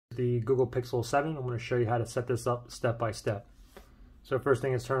the Google Pixel 7. I'm going to show you how to set this up step by step. So first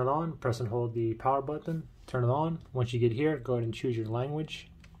thing is turn it on, press and hold the power button, turn it on. Once you get here, go ahead and choose your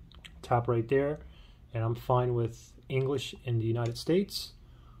language. Tap right there, and I'm fine with English in the United States.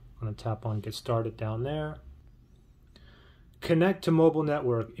 I'm going to tap on get started down there. Connect to mobile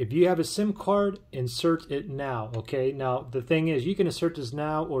network. If you have a SIM card, insert it now, okay? Now, the thing is, you can insert this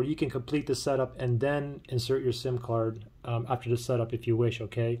now, or you can complete the setup and then insert your SIM card after the setup if you wish,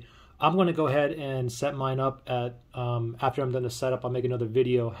 okay? I'm going to go ahead and set mine up at, after I'm done the setup, I'll make another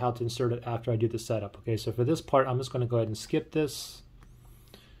video how to insert it after I do the setup, okay? So for this part, I'm just going to go ahead and skip this.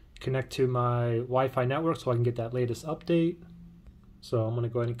 Connect to my Wi-Fi network so I can get that latest update. So I'm going to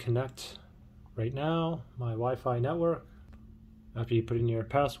go ahead and connect right now, my Wi-Fi network. After you put in your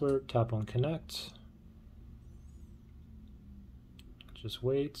password, tap on connect. Just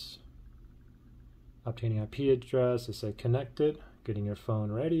wait. Obtaining IP address, it said connected. Getting your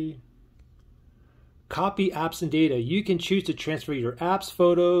phone ready. Copy apps and data. You can choose to transfer your apps,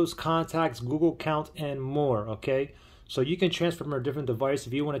 photos, contacts, Google account, and more, okay? So you can transfer from a different device.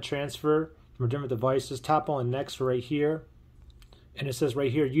 If you want to transfer from different devices, tap on next right here. And it says right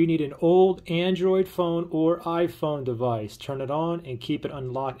here, you need an old Android phone or iPhone device. Turn it on and keep it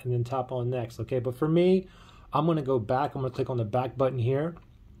unlocked and then tap on next, okay? But for me, I'm gonna go back. I'm gonna click on the back button here.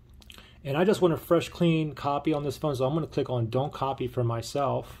 And I just want a fresh, clean copy on this phone, so I'm gonna click on don't copy for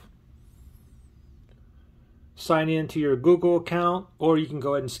myself. Sign in to your Google account, or you can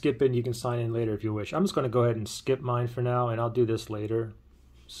go ahead and skip it and you can sign in later if you wish. I'm just gonna go ahead and skip mine for now, and I'll do this later.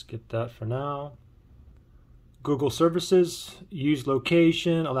 Skip that for now. Google services, use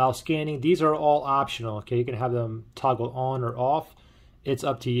location, allow scanning. These are all optional, okay? You can have them toggled on or off. It's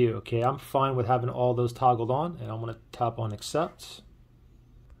up to you, okay? I'm fine with having all those toggled on, and I'm gonna tap on accept.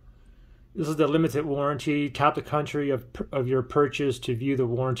 This is the limited warranty. Tap the country of your purchase to view the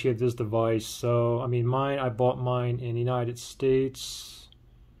warranty of this device. So, I mean, I bought mine in the United States.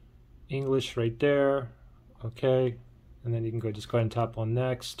 English right there, okay? And then you can just go ahead and tap on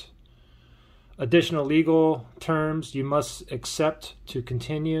next. Additional legal terms you must accept to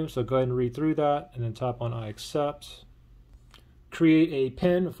continue, so go ahead and read through that and then tap on I accept. Create a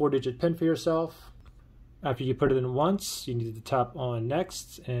PIN, a 4-digit PIN for yourself. After you put it in once, you need to tap on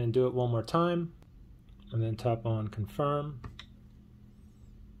next and do it one more time, and then tap on confirm.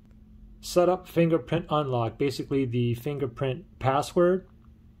 Set up fingerprint unlock, basically the fingerprint password.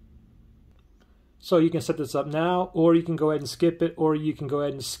 So you can set this up now, or you can go ahead and skip it, or you can go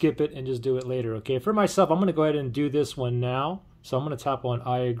ahead and skip it and just do it later, okay? For myself, I'm going to go ahead and do this one now. So I'm going to tap on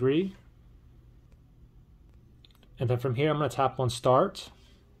I agree. And then from here, I'm going to tap on start.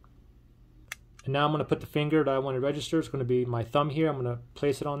 And now I'm going to put the finger that I want to register. It's going to be my thumb here. I'm going to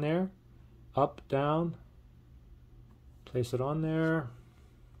place it on there. Up, down. Place it on there.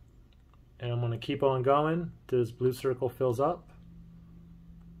 And I'm going to keep on going till this blue circle fills up.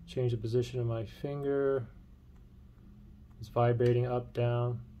 Change the position of my finger. It's vibrating up,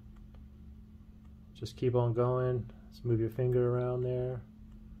 down. Just keep on going. Let's move your finger around there.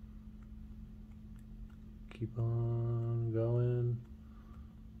 Keep on going.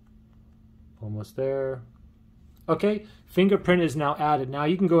 Almost there. Okay, fingerprint is now added. Now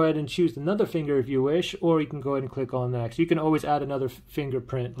you can go ahead and choose another finger if you wish, or you can go ahead and click on next. You can always add another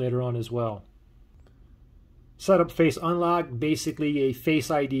fingerprint later on as well. Set up face unlock, basically a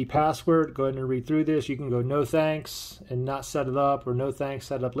Face ID password. Go ahead and read through this. You can go no thanks and not set it up, or no thanks,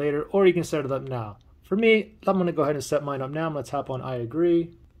 set it up later, or you can set it up now. For me, I'm going to go ahead and set mine up now. I'm going to tap on I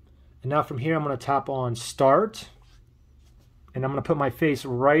agree. And now from here, I'm going to tap on start. And I'm going to put my face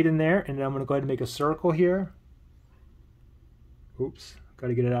right in there, and then I'm going to go ahead and make a circle here. Oops, got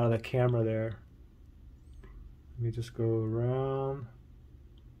to get it out of the camera there. Let me just go around.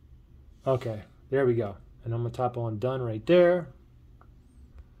 Okay, there we go. And I'm going to tap on done right there.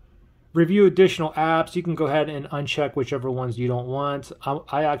 Review additional apps. You can go ahead and uncheck whichever ones you don't want.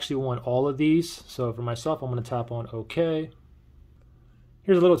 I actually want all of these. So for myself, I'm going to tap on OK.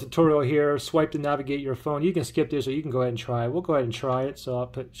 Here's a little tutorial here. Swipe to navigate your phone. You can skip this or you can go ahead and try it. We'll go ahead and try it. So I'll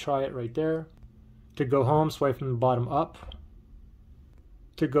put try it right there. To go home, swipe from the bottom up.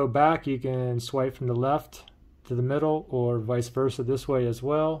 To go back, you can swipe from the left to the middle, or vice versa this way as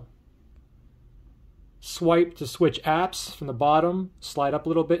well. Swipe to switch apps from the bottom, slide up a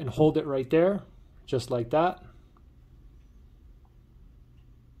little bit and hold it right there, just like that.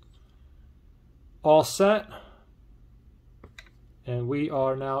 All set. And we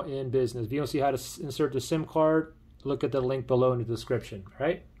are now in business. If you don't see how to insert the SIM card, look at the link below in the description. All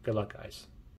right? Good luck, guys.